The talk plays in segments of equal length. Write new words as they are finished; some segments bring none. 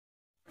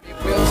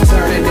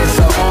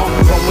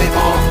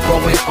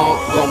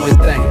como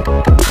tem.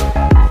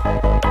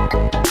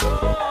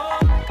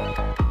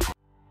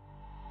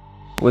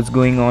 What's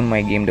going on,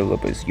 my game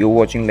developers? You're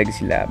watching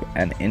Legacy Lab,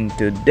 and in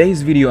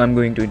today's video I'm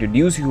going to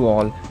introduce you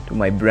all to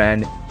my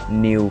brand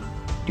new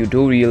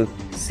tutorial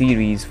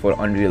series for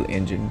Unreal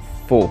Engine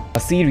 4, a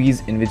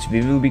series in which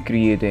we will be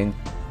creating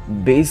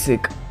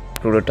basic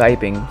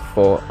prototyping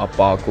for a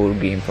parkour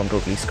game from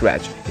totally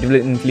scratch. It will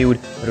include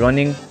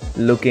running,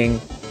 looking,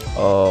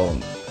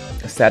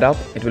 setup,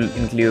 it will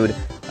include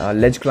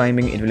ledge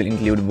climbing, it will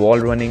include wall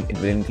running, it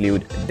will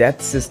include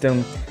death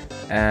system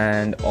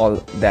and all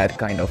that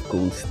kind of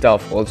cool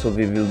stuff. Also,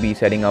 we will be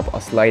setting up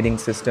a sliding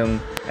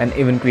system and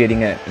even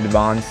creating an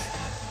advanced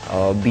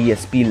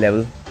BSP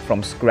level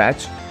from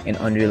scratch in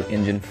Unreal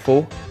Engine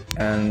 4,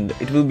 and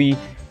it will be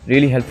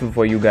really helpful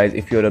for you guys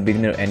if you're a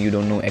beginner and you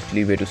don't know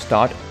actually where to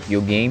start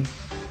your game,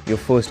 your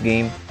first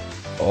game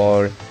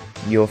or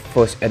your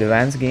first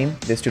advanced game.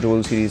 This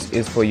tutorial series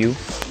is for you.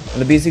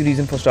 And the basic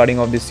reason for starting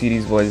off this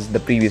series was the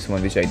previous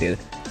one which I did,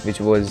 which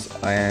was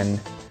an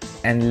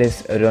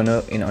endless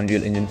runner in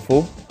Unreal Engine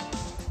 4.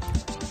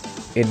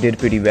 It did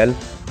pretty well.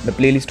 The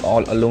playlist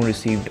all alone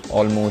received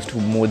almost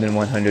more than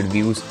 100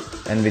 views,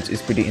 and which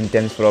is pretty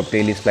intense for a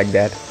playlist like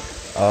that,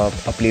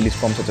 a playlist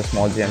from such a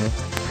small channel.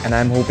 And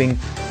I'm hoping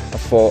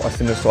for a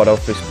similar sort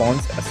of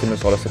response, a similar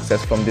sort of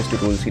success from this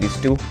tutorial series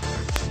too.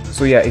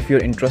 So yeah, if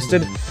you're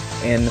interested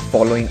in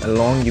following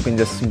along, you can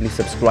just simply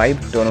subscribe,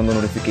 turn on the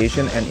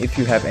notification, and if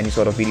you have any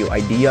sort of video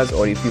ideas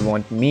or if you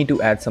want me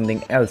to add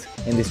something else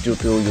in this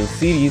tutorial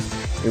series,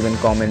 you can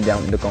comment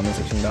down in the comment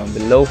section down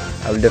below.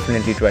 I will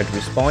definitely try to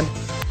respond.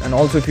 And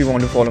also, if you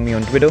want to follow me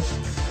on Twitter,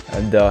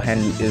 the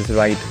handle is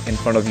right in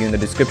front of you in the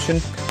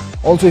description.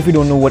 Also, if you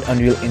don't know what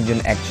Unreal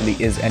Engine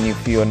actually is, and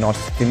if you are not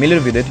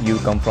familiar with it, you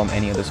come from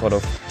any other sort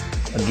of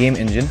a game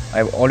engine,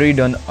 I've already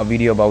done a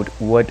video about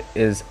what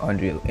is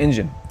Unreal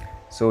Engine.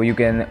 So you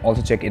can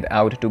also check it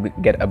out to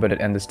get a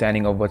better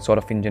understanding of what sort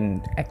of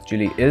engine it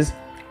actually is.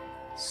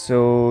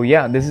 So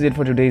yeah, this is it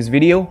for today's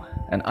video,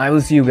 and I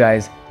will see you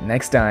guys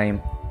next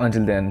time.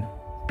 Until then,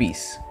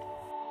 peace.